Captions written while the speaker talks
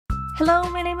Hello,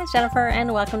 my name is Jennifer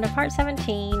and welcome to part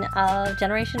 17 of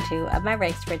Generation 2 of my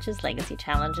Race to Riches Legacy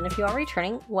Challenge. And if you are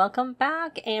returning, welcome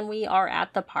back. And we are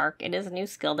at the park. It is a new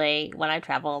skill day. When I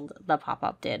traveled, the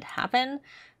pop-up did happen.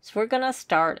 So we're going to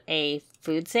start a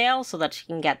food sale so that she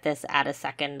can get this at a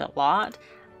second lot.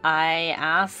 I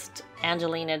asked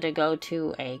Angelina to go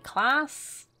to a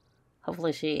class.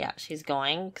 Hopefully she's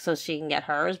going so she can get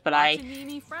hers, but I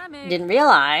didn't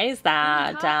realize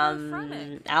that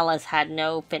Alice had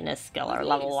no fitness skill or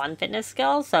level 1 fitness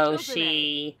skill, so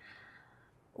she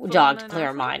jogged clear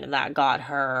of mine, and that got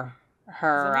her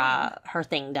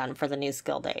thing done for the new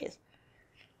skill days.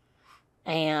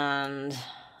 And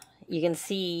you can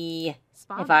see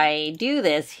if I do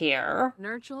this here,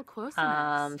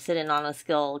 sit in on a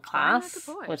skill class,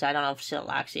 which I don't know if she'll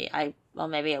actually, well,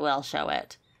 maybe it will show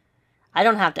it. I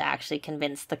don't have to actually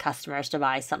convince the customers to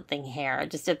buy something here.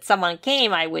 Just if someone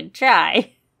came, I would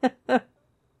try.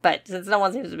 But since no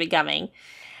one seems to be coming.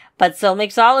 But so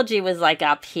mixology was like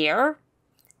up here.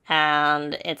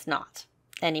 And it's not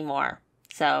anymore.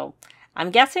 So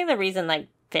I'm guessing the reason like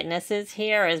fitness is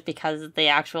here is because the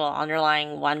actual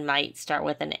underlying one might start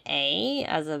with an A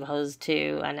as opposed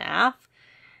to an F.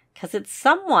 Because it's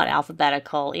somewhat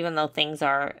alphabetical, even though things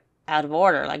are out of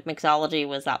order. Like mixology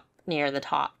was up near the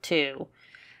top too.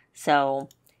 So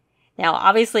now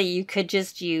obviously you could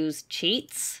just use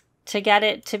cheats to get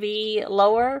it to be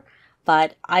lower,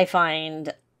 but I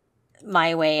find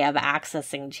my way of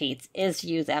accessing cheats is to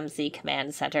use MC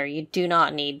Command Center. You do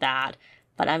not need that,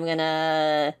 but I'm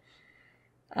gonna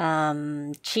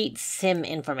cheat sim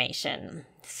information,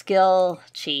 skill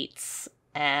cheats,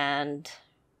 and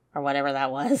or whatever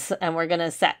that was, and we're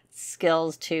gonna set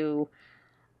skills to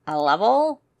a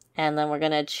level. And then we're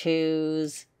going to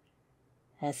choose,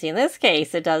 see in this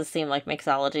case, it does seem like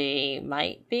mixology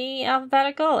might be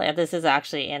alphabetical. And this is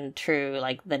actually in true,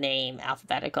 like the name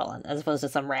alphabetical as opposed to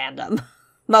some random,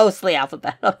 mostly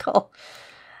alphabetical.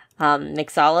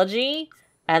 Mixology.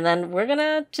 And then we're going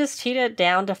to just cheat it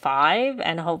down to 5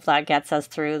 and hope that gets us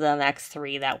through the next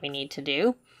 3 that we need to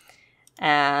do.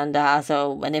 And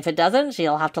and if it doesn't,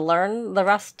 she'll have to learn the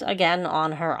rest again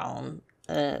on her own.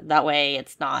 That way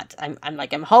it's not,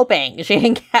 I'm hoping she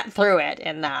can get through it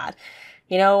in that.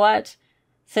 You know what?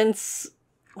 Well,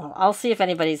 I'll see if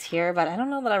anybody's here, but I don't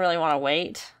know that I really want to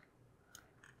wait.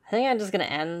 I think I'm just going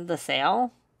to end the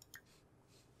sale.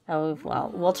 Oh,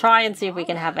 well, we'll try and see if we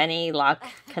can have any luck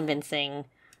convincing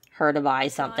her to buy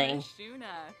something.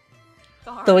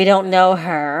 Though we don't know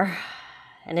her.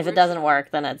 And if it doesn't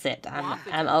work, then that's it.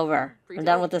 I'm over. I'm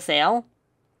done with the sale.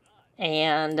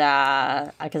 And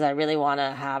because I really want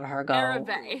to have her go out.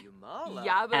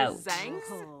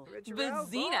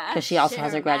 Because she also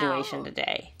has her graduation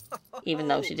today. Even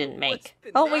though she didn't make.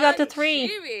 Oh, we got to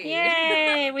 3.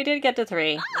 Yay! We did get to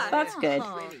 3. That's good.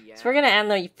 So we're going to end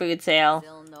the food sale.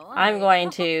 I'm going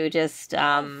to just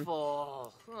clear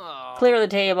the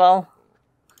table.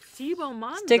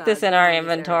 Stick this in our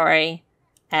inventory.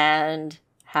 And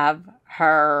have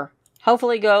her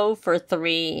hopefully go for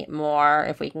 3 more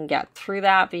if we can get through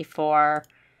that before.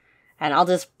 And I'll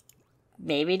just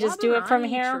maybe just do it from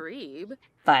here.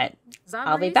 But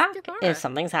I'll be back if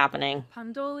something's happening.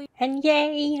 And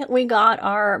yay! We got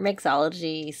our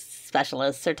mixology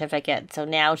specialist certificate. So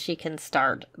now she can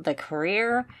start the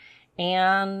career.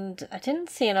 And I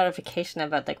didn't see a notification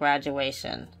about the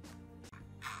graduation.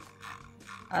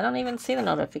 I don't even see the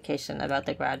notification about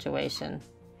the graduation.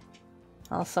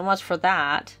 Well, so much for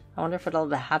that. I wonder if it'll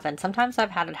happen. Sometimes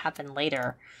I've had it happen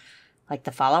later, like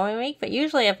the following week. But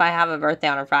usually if I have a birthday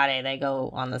on a Friday, they go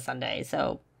on the Sunday.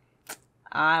 So,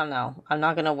 I don't know. I'm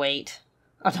not going to wait.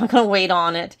 I'm not going to wait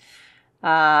on it. So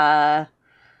I'm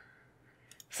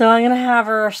going to have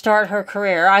her start her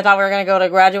career. I thought we were going to go to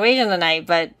graduation tonight,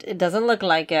 but it doesn't look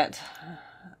like it.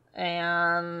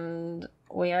 And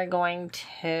we are going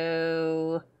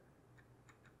to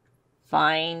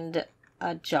find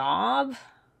a job.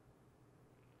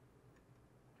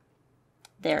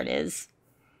 There it is.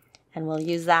 And we'll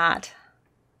use that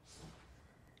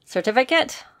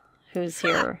certificate. Who's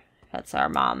here? That's our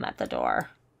mom at the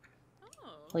door.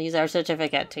 We'll use our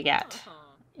certificate to get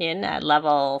in at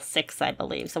level 6, I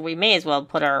believe. So we may as well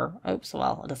put our... Oops,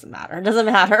 well, it doesn't matter. It doesn't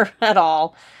matter at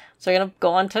all. So we're going to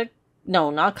go into... No,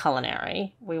 not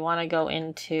culinary. We want to go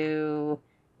into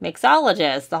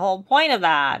mixologist. The whole point of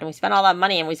that. And we spent all that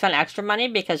money, and we spent extra money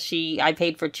because I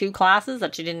paid for 2 classes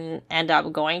that she didn't end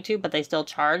up going to, but they still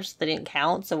charged. They didn't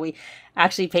count. So we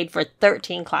actually paid for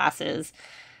 13 classes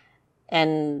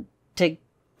and to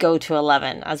go to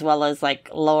 11, as well as like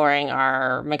lowering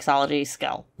our mixology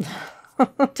skill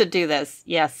to do this.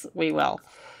 Yes, we will.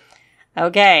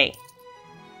 Okay.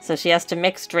 So she has to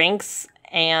mix drinks,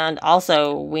 and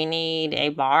also we need a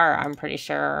bar. I'm pretty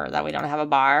sure that we don't have a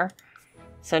bar.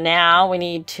 So now we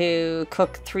need to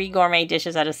cook 3 gourmet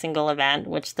dishes at a single event,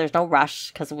 which there's no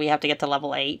rush because we have to get to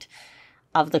level 8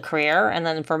 of the career. And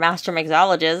then for Master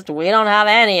Mixologist, we don't have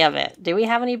any of it. Do we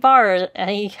have any bars,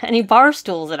 any bar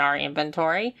stools in our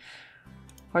inventory?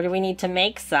 Or do we need to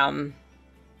make some?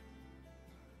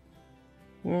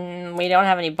 We don't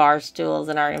have any bar stools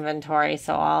in our inventory,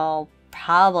 so I'll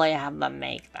probably have them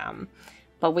make them.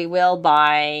 But we will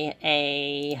buy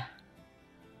a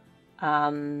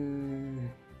bar,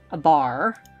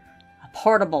 a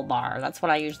portable bar. That's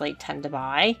what I usually tend to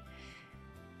buy.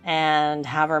 And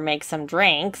have her make some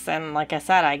drinks. And like I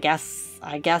said, I guess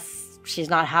she's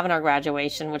not having her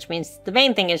graduation, which means the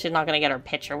main thing is she's not going to get her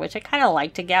picture, which I kind of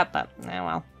like to get, but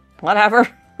well, whatever.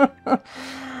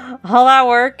 All that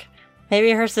work.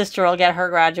 Maybe her sister will get her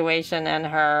graduation and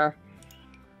her...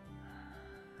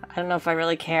 I don't know if I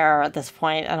really care at this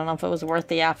point. I don't know if it was worth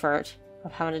the effort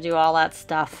of having to do all that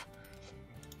stuff.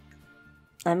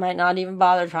 I might not even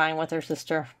bother trying with her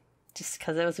sister, just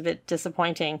because it was a bit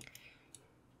disappointing.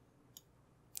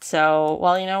 So,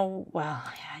 well, you know, well,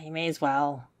 yeah, you may as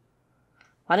well.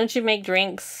 Why don't you make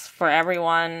drinks for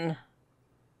everyone?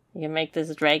 You can make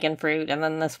this dragon fruit, and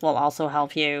then this will also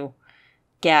help you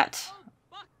get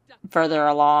further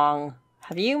along.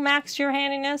 Have you maxed your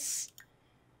handiness?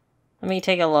 Let me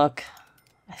take a look.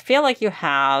 I feel like you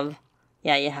have.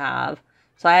 Yeah, you have.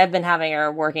 So I have been having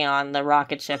her working on the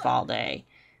rocket ship all day.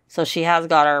 So she has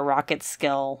got her rocket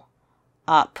skill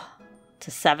up to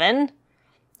 7.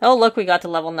 Oh, look, we got to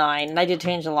level 9. And I did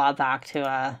change the law back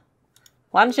to,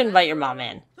 why don't you invite your mom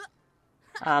in?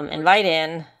 Invite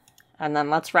in. And then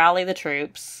let's rally the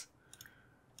troops.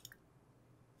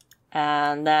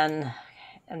 And then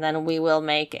we will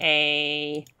make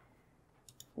a...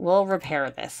 We'll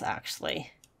repair this,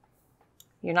 actually.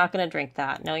 You're not going to drink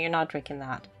that. No, you're not drinking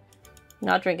that. You're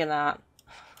not drinking that.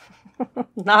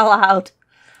 Not allowed.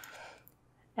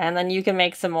 And then you can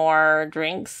make some more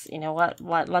drinks. You know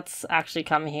what? Let's actually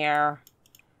come here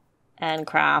and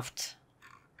craft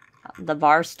the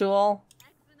bar stool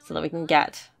so that we can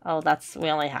get... Oh, that's... We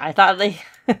only... I thought they...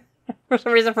 For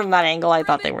some reason from that angle, I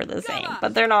thought they were the same.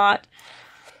 But they're not.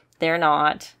 They're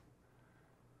not.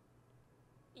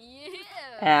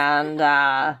 And,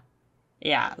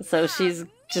 yeah. So she's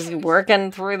just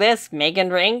working through this, making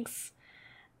drinks.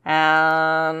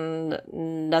 And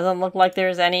doesn't look like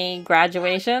there's any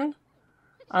graduation,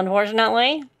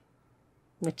 unfortunately.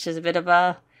 Which is a bit of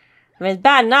a... I mean, it's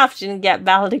bad enough she didn't get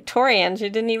valedictorian. She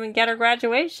didn't even get her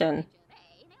graduation.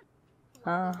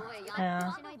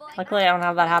 Yeah. Luckily, I don't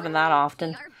have that happen that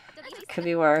often. Could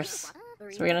be worse.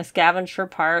 So we're going to scavenge for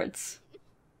parts.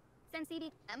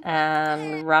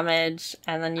 And rummage.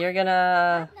 And then you're going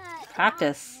to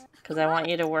practice. Because I want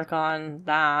you to work on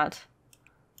that.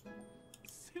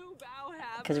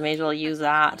 Because we may as well use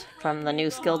that from the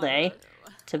new skill day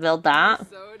to build that.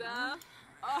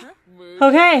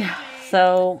 Okay,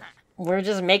 so we're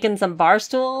just making some bar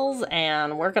stools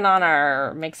and working on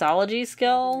our mixology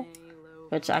skill,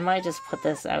 which I might just put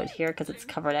this out here because it's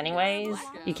covered anyways.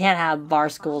 You can't have bar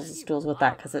stools with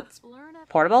that because it's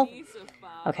portable.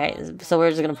 Okay, so we're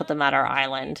just going to put them at our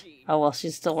island. Oh, well,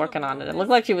 she's still working on it. It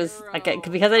looked like she was, like,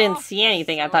 because I didn't see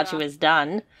anything, I thought she was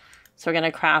done. So we're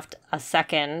going to craft a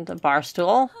second bar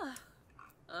stool.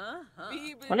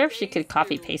 Wonder if she could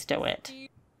copy pasto it.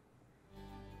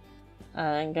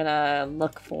 I'm going to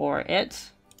look for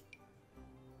it.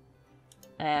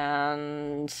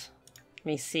 And let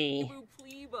me see.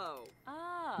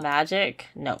 Magic?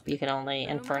 Nope, you can only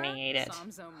inferniate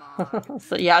it.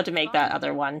 So you have to make that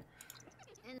other one.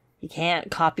 You can't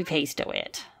copy pasto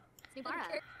it.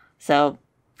 So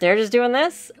they're just doing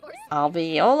this. I'll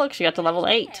be... Oh, look, she got to level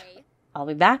 8. I'll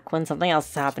be back when something else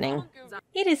is happening.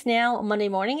 It is now Monday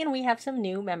morning and we have some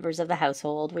new members of the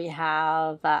household. We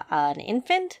have an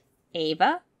infant,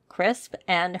 Ava Crisp,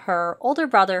 and her older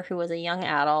brother who was a young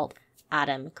adult,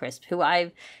 Adam Crisp, who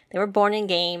they were born in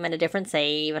game and a different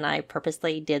save, and I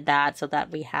purposely did that so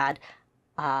that we had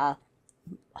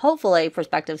hopefully a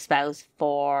prospective spouse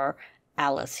for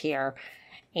Alice here.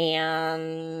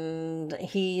 And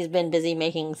he's been busy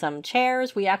making some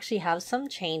chairs. We actually have some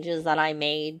changes that I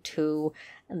made to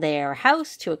their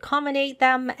house to accommodate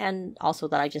them, and also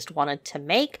that I just wanted to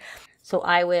make. So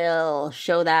I will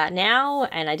show that now,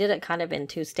 and I did it kind of in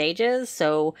 2 stages.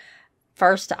 So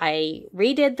first I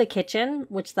redid the kitchen,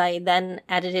 which I then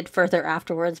edited further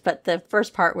afterwards, but the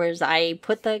first part was I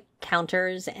put the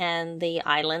counters and the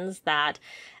islands that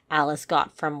Alice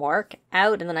got from work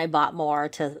out, and then I bought more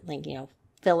to, like, you know,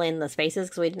 fill in the spaces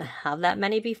because we didn't have that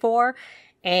many before.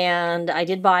 And I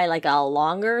did buy like a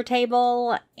longer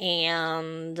table,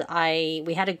 and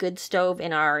we had a good stove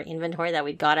in our inventory that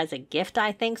we got as a gift,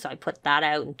 I think. So I put that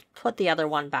out and put the other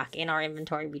one back in our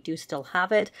inventory. We do still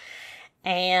have it.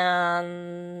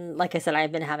 And like I said,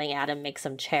 I've been having Adam make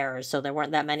some chairs, so there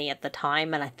weren't that many at the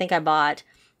time. And I think I bought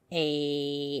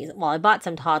I bought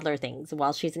some toddler things.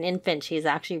 While she's an infant, she's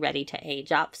actually ready to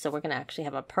age up. So we're going to actually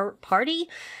have a party,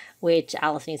 which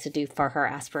Alice needs to do for her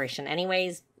aspiration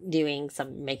anyways,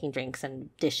 making drinks and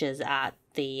dishes at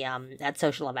the, at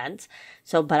social events.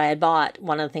 So, but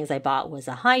one of the things I bought was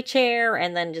a high chair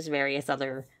and then just various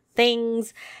other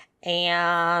things.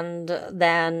 And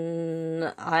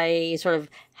then I sort of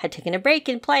had taken a break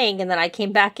in playing, and then I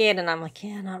came back in and I'm like,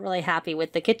 yeah, not really happy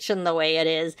with the kitchen the way it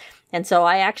is. And so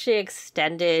I actually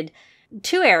extended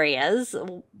 2 areas.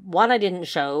 One I didn't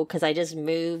show because I just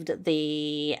moved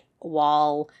the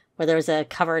wall where there's a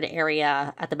covered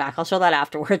area at the back. I'll show that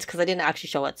afterwards because I didn't actually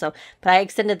show it. So, but I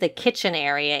extended the kitchen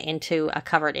area into a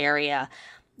covered area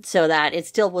so that it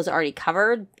still was already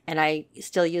covered, and I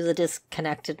still use a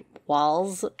disconnected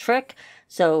walls trick.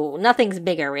 So nothing's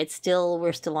bigger. We're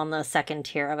still on the second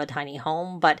tier of a tiny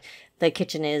home, but the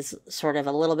kitchen is sort of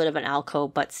a little bit of an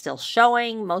alcove, but still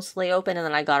showing, mostly open. And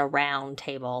then I got a round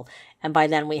table, and by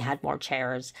then we had more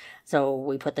chairs. So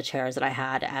we put the chairs that I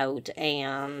had out,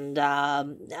 and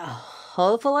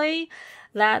hopefully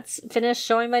that's finished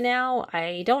showing by now.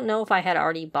 I don't know if I had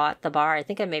already bought the bar. I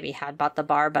think I maybe had bought the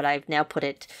bar, but I've now put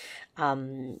it,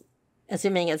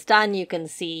 assuming it's done, you can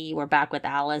see we're back with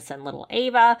Alice and little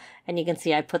Ava, and you can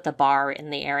see I put the bar in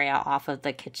the area off of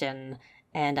the kitchen,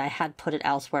 and I had put it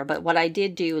elsewhere. But what I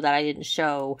did do that I didn't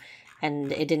show,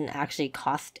 and it didn't actually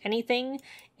cost anything,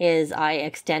 is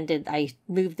I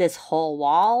moved this whole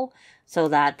wall so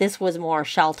that this was more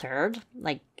sheltered,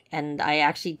 and I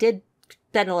actually did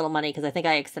spend a little money because I think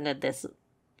I extended this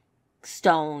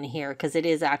stone here because it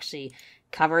is actually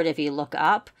covered. If you look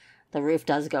up, the roof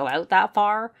does go out that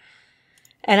far.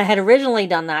 And I had originally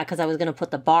done that because I was going to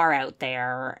put the bar out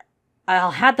there. I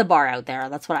had the bar out there.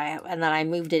 And then I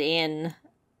moved it in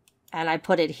and I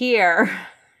put it here.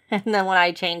 And then when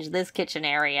I changed this kitchen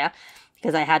area,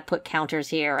 because I had put counters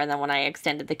here, and then when I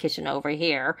extended the kitchen over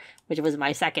here, which was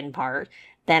my second part,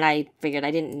 then I figured I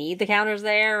didn't need the counters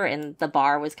there, and the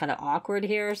bar was kind of awkward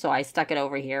here, so I stuck it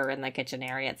over here in the kitchen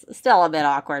area. It's still a bit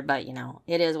awkward, but,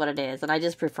 it is what it is, and I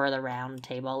just prefer the round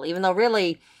table, even though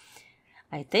really,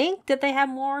 I think that they have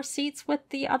more seats with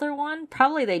the other one.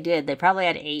 Probably they did. They probably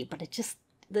had 8, but it's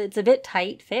a bit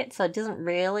tight fit, so it doesn't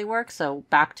really work, so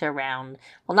back to round.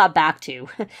 Well, not back to.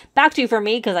 Back to for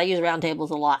me, because I use round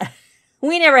tables a lot.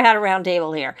 We never had a round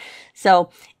table here. So,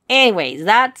 anyways,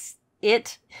 that's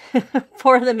it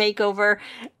for the makeover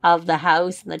of the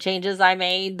house and the changes I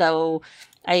made. Though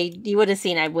you would have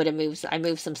seen I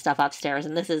moved some stuff upstairs,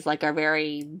 and this is like our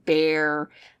very bare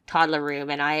toddler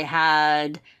room. And I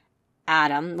had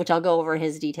Adam, which I'll go over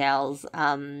his details,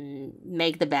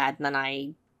 make the bed, and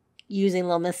then using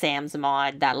Little Miss Sam's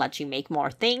mod that lets you make more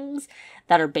things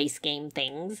that are base game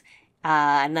things,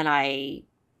 and then I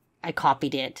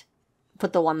copied it.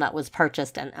 Put the one that was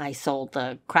purchased, and I sold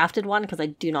the crafted one because I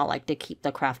do not like to keep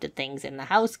the crafted things in the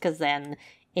house, because then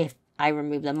if I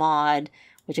remove the mod,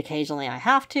 which occasionally I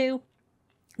have to,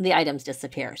 the items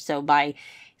disappear. So by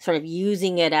sort of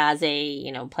using it as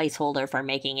a placeholder for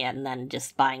making it, and then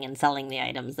just buying and selling the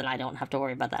items, then I don't have to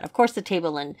worry about that. Of course the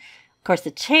table and of course the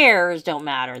chairs don't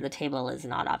matter. The table is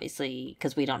not, obviously,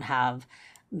 because we don't have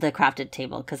the crafted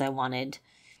table, because I wanted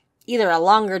either a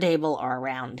longer table or a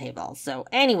round table. So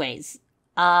anyways,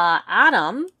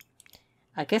 Adam,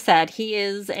 like I said, he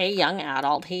is a young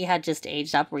adult. He had just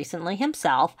aged up recently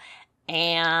himself,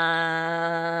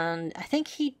 and I think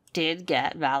he did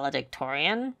get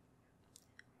valedictorian.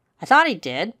 I thought he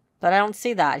did, but I don't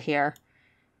see that here.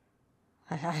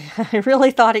 I really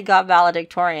thought he got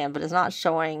valedictorian, but it's not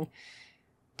showing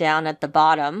down at the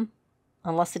bottom,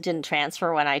 unless it didn't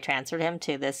transfer when I transferred him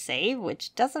to this save,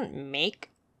 which doesn't make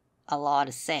a lot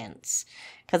of sense,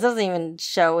 because it doesn't even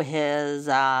show his,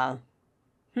 I'll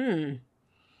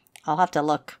have to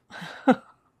look.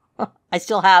 I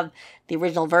still have the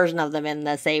original version of them in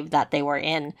the save that they were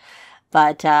in,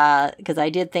 but, because I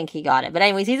did think he got it. But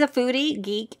anyways, he's a foodie,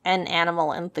 geek, and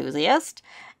animal enthusiast,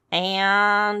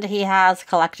 and he has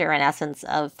collector and essence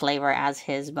of flavor as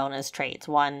his bonus traits.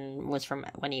 One was from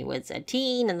when he was a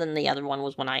teen, and then the other one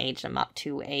was when I aged him up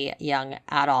to a young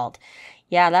adult.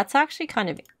 Yeah, that's actually kind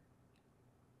of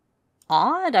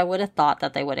odd. I would have thought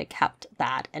that they would have kept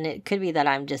that, and it could be that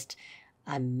I'm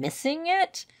missing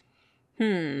it.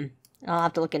 I'll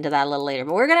have to look into that a little later.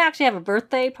 But we're gonna actually have a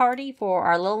birthday party for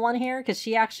our little one here, because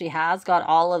she actually has got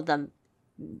all of the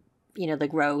you know, the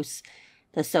gross,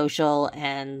 the social,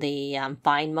 and the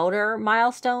fine motor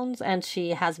milestones, and she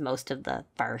has most of the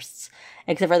firsts.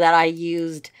 Except for that I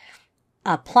used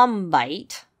a plum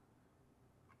bite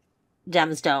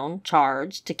gemstone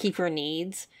charge to keep her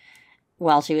needs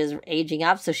while she was aging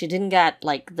up, so she didn't get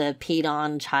like the peed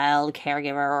on child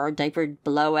caregiver or diaper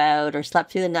blowout or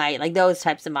slept through the night, like those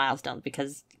types of milestones,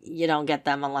 because you don't get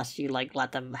them unless you like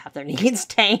let them have their needs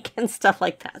tank and stuff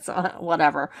like that. So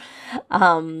whatever.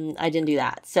 I didn't do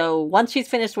that. So once she's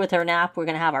finished with her nap, we're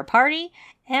gonna have our party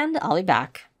and I'll be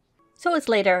back. So it's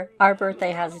later. Our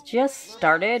birthday has just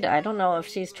started. I don't know if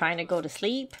she's trying to go to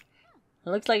sleep.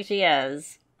 It looks like she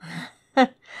is.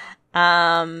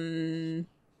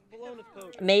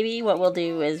 Maybe what we'll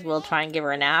do is we'll try and give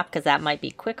her a nap, because that might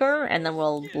be quicker, and then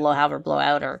we'll have her blow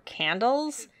out her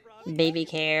candles. Baby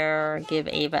care, give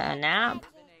Ava a nap.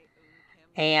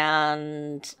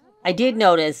 And I did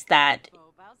notice that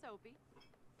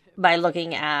by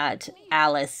looking at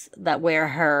Alice, that where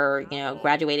her, you know,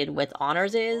 graduated with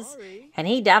honors is, and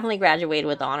he definitely graduated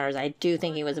with honors. I do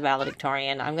think he was a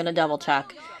valedictorian. I'm going to double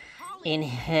check in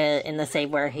the save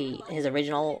where his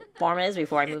original form is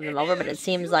before I move him over, but it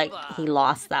seems like he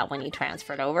lost that when he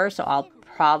transferred over, so I'll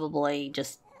probably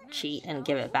just cheat and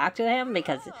give it back to him,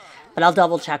 but I'll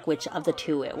double check which of the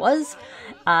two it was.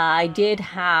 I did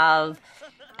have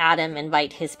Adam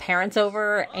invite his parents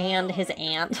over and his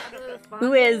aunt,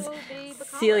 who is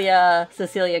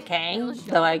Cecilia Kang,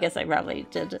 though I guess I probably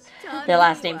did. Their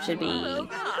last name should be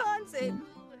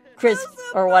Chris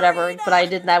or whatever, but I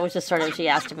did, that was just sort of, she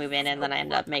asked to move in, and then I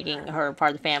ended up making her part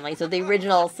of the family. So the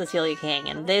original Cecilia King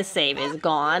and this save is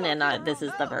gone, and this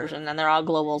is the version, and they're all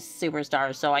global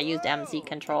superstars, so I used MC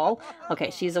control. Okay,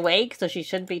 she's awake, so she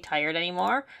shouldn't be tired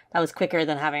anymore. That was quicker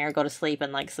than having her go to sleep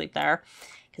and like sleep there,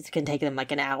 because it can take them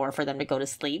like an hour for them to go to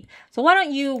sleep. So why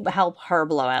don't you help her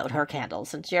blow out her candles,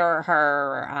 since you're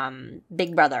her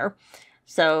big brother.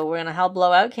 So we're gonna help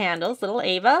blow out candles, little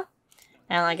Ava.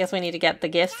 And I guess we need to get the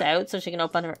gifts out so she can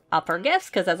open up her gifts,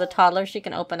 because as a toddler, she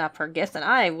can open up her gifts. And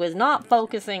I was not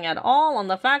focusing at all on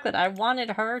the fact that I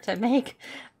wanted her to make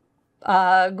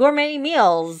gourmet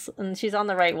meals. And she's on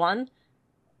the right one.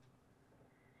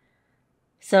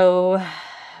 So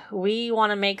we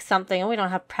want to make something. We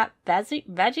don't have prep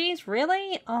veggies?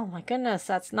 Really? Oh my goodness,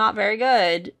 that's not very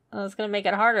good. It's going to make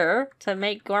it harder to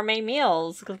make gourmet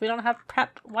meals, because we don't have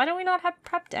prepped. Why do we not have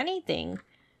prepped anything?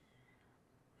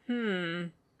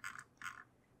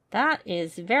 That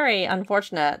is very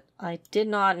unfortunate. I did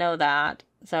not know that.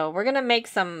 So we're going to make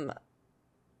some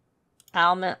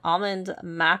almond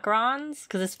macarons,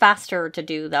 because it's faster to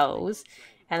do those.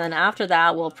 And then after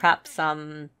that, we'll prep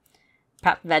some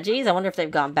veggies. I wonder if they've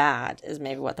gone bad, is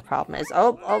maybe what the problem is.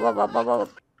 Oh.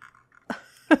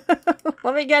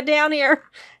 Let me get down here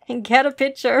and get a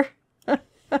picture.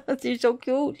 She's so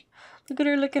cute. Look at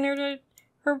her looking at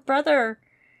her brother.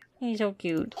 He's so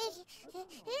cute.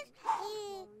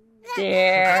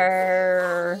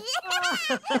 There.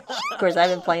 Of course, I've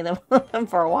been playing them with them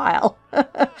for a while.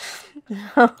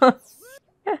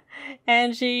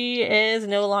 And she is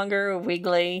no longer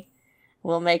wiggly.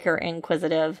 We'll make her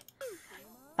inquisitive.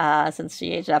 Since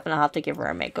she aged up, and I'll have to give her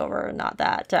a makeover. Not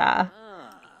that,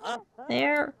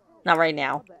 there. Not right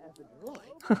now.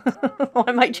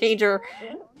 I might change her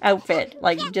outfit.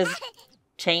 Like, just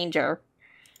change her.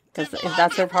 Because if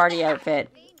that's her party outfit,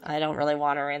 I don't really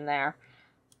want her in there.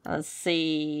 Let's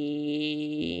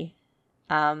see.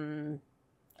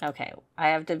 Okay, I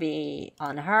have to be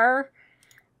on her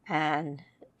and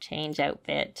change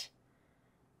outfit.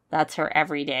 That's her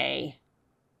everyday.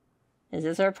 Is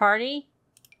this her party?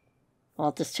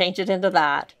 Well, just change it into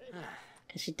that.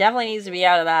 Because she definitely needs to be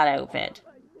out of that outfit.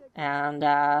 And,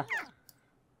 well,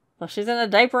 she's in a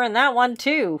diaper in that one,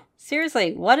 too.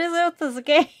 Seriously, what is it with this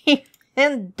game?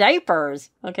 And diapers.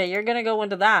 Okay, you're gonna go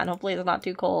into that, and hopefully it's not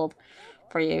too cold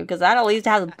for you, because that at least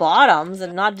has bottoms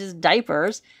and not just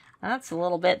diapers. That's a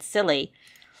little bit silly.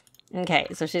 Okay,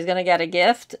 so she's gonna get a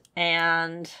gift,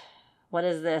 and what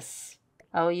is this?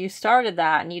 Oh, you started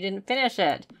that and you didn't finish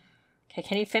it. Okay,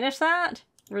 can you finish that?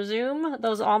 Resume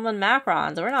those almond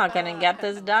macarons. We're not gonna get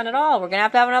this done at all. We're gonna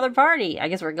have another party. I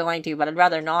guess we're going to, but I'd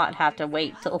rather not have to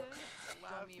wait till...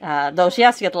 though she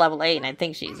has to get to level 8, and I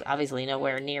think she's obviously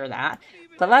nowhere near that.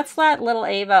 But let's let little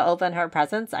Ava open her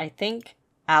presents. I think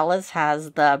Alice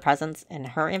has the presents in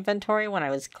her inventory when I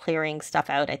was clearing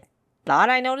stuff out. I thought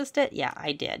I noticed it. Yeah,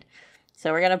 I did.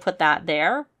 So we're going to put that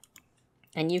there.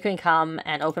 And you can come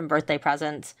and open birthday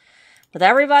presents with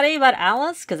everybody but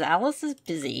Alice, because Alice is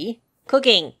busy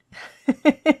cooking.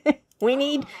 We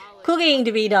need cooking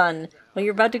to be done. Well,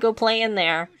 you're about to go play in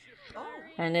there.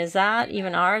 And is that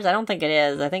even ours? I don't think it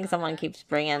is. I think someone keeps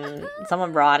bringing...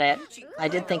 Someone brought it. I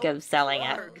did think of selling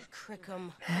it.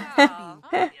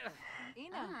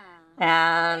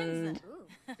 And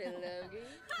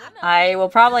I will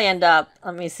probably end up...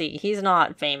 Let me see. He's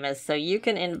not famous, so you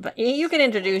can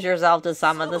introduce yourself to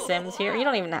some of the Sims here. You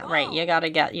don't even have... Right, you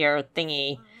gotta get your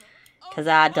thingy, because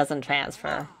that doesn't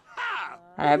transfer.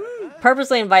 And I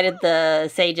purposely invited the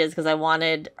sages because I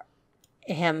wanted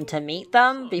him to meet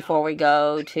them before we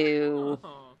go to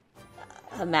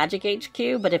a Magic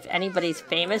HQ. But if anybody's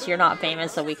famous, you're not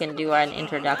famous, so we can do an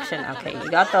introduction. Okay,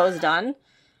 you got those done.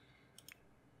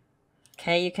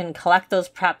 Okay, you can collect those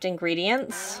prepped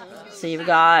ingredients. So you've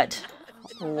got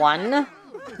one.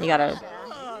 You got a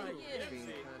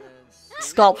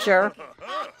sculpture,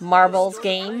 marbles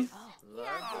game,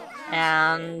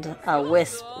 and a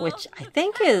wisp, which I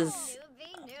think is...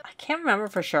 I can't remember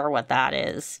for sure what that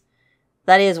is.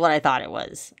 That is what I thought it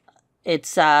was.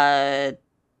 It's for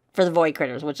the void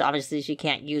critters, which obviously she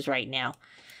can't use right now.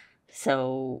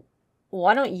 So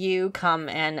why don't you come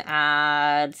and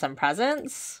add some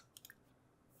presents?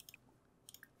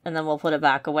 And then we'll put it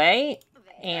back away.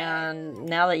 And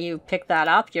now that you picked that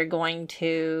up, you're going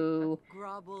to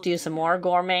do some more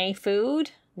gourmet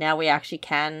food. Now we actually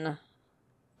can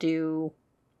do...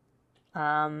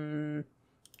 we'll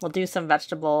do some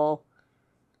vegetable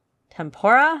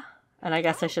tempura. And I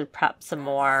guess I should prep some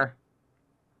more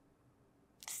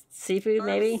seafood,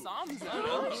 maybe.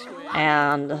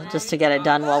 And just to get it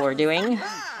done while we're doing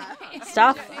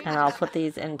stuff. And I'll put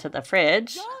these into the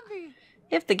fridge.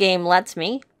 If the game lets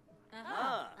me.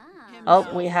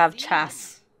 Oh, we have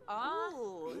chess.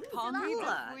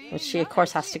 Which she, of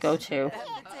course, has to go to.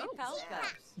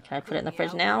 Can I put it in the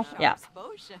fridge now? Yeah.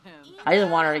 I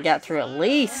just want her to get through at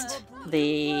least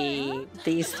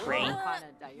these three.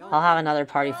 I'll have another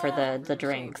party for the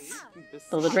drinks.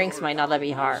 So the drinks might not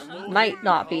be hard. Might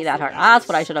not be that hard. That's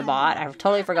what I should have bought. I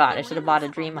totally forgot. I should have bought a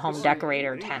Dream Home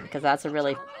Decorator tent because that's a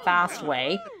really fast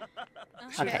way.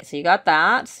 Okay, so you got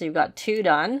that. So you've got 2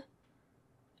 done.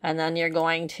 And then you're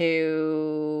going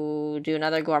to do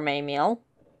another gourmet meal.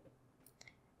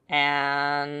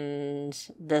 And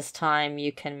this time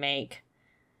you can make...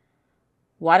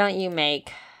 Why don't you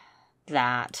make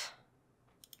that?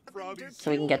 So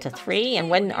we can get to 3.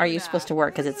 And when are you supposed to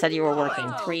work? Because it said you were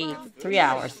working 3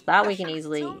 hours. That we can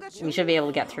easily... We should be able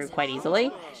to get through quite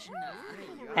easily.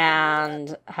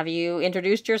 And have you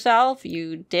introduced yourself?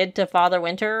 You did to Father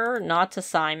Winter, not to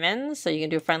Simon. So you can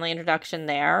do a friendly introduction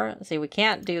there. See, we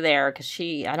can't do there because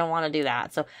I don't want to do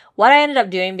that. So what I ended up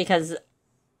doing, because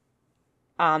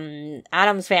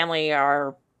Adam's family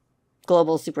are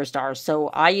global superstars. So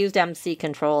I used MC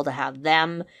Control to have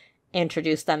them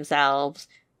introduce themselves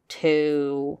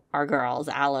to our girls,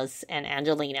 Alice and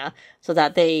Angelina, so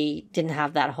that they didn't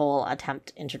have that whole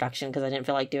attempt introduction because I didn't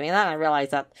feel like doing that. And I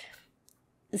realized that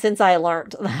since I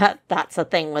learned that that's a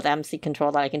thing with MC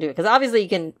Control that I can do it. Because obviously you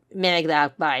can mimic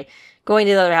that by going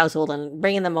to the other household and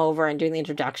bringing them over and doing the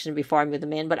introduction before I move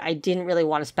them in. But I didn't really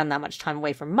want to spend that much time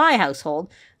away from my household.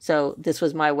 So this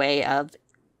was my way of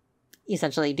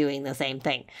essentially doing the same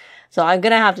thing. So I'm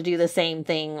going to have to do the same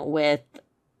thing with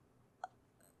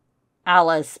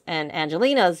Alice and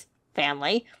Angelina's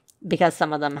family because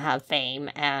some of them have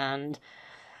fame, and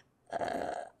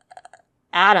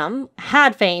Adam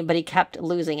had fame, but he kept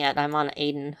losing it. I'm on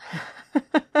Aiden.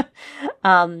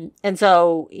 And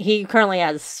so he currently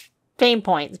has fame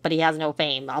points, but he has no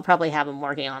fame. I'll probably have him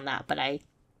working on that, but I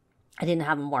didn't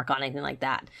have him work on anything like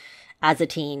that as a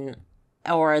teen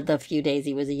or the few days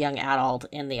he was a young adult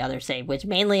in the other save, which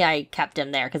mainly I kept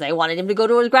him there because I wanted him to go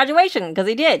to his graduation, because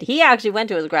he did. He actually went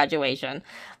to his graduation.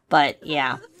 But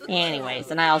yeah, anyways.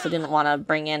 And I also didn't want to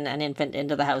bring in an infant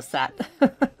into the house that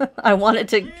I wanted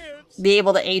to be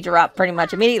able to age her up pretty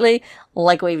much immediately,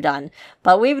 like we've done.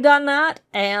 But we've done that,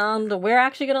 and we're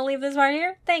actually going to leave this right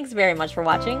here. Thanks very much for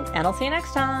watching, and I'll see you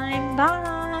next time.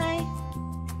 Bye!